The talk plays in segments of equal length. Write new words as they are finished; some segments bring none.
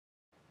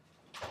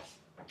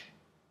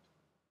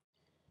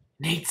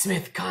Nate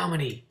Smith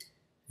comedy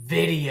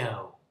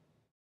video.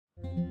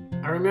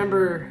 I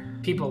remember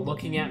people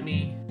looking at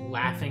me,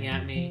 laughing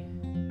at me.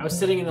 I was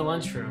sitting in the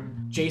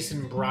lunchroom.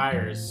 Jason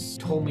Briers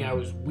told me I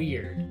was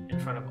weird in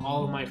front of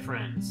all of my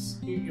friends.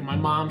 My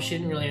mom, she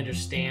didn't really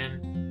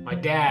understand. My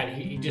dad,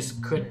 he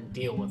just couldn't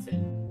deal with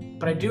it.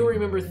 But I do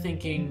remember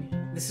thinking,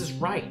 this is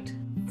right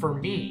for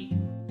me.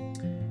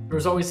 There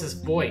was always this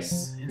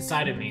voice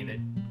inside of me that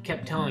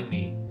kept telling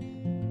me,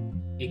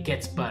 it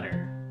gets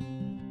better.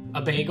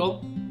 A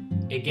bagel?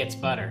 It gets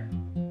butter.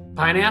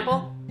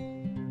 Pineapple?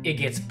 It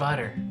gets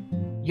butter.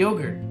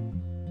 Yogurt?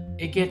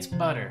 It gets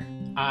butter.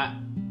 I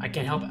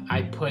can't help it.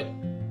 I put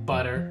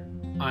butter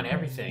on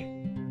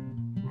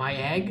everything. My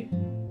egg?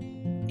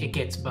 It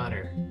gets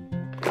butter.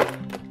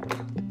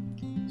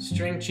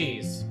 String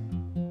cheese?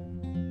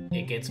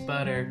 It gets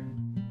butter.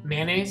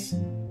 Mayonnaise?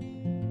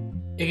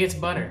 It gets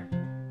butter.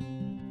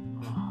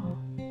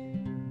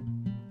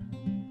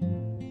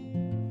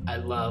 I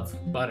love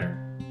butter.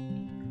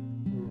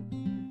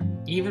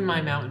 Even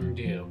my Mountain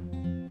Dew.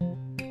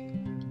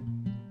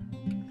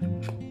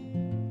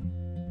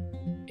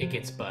 It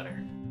gets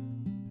butter.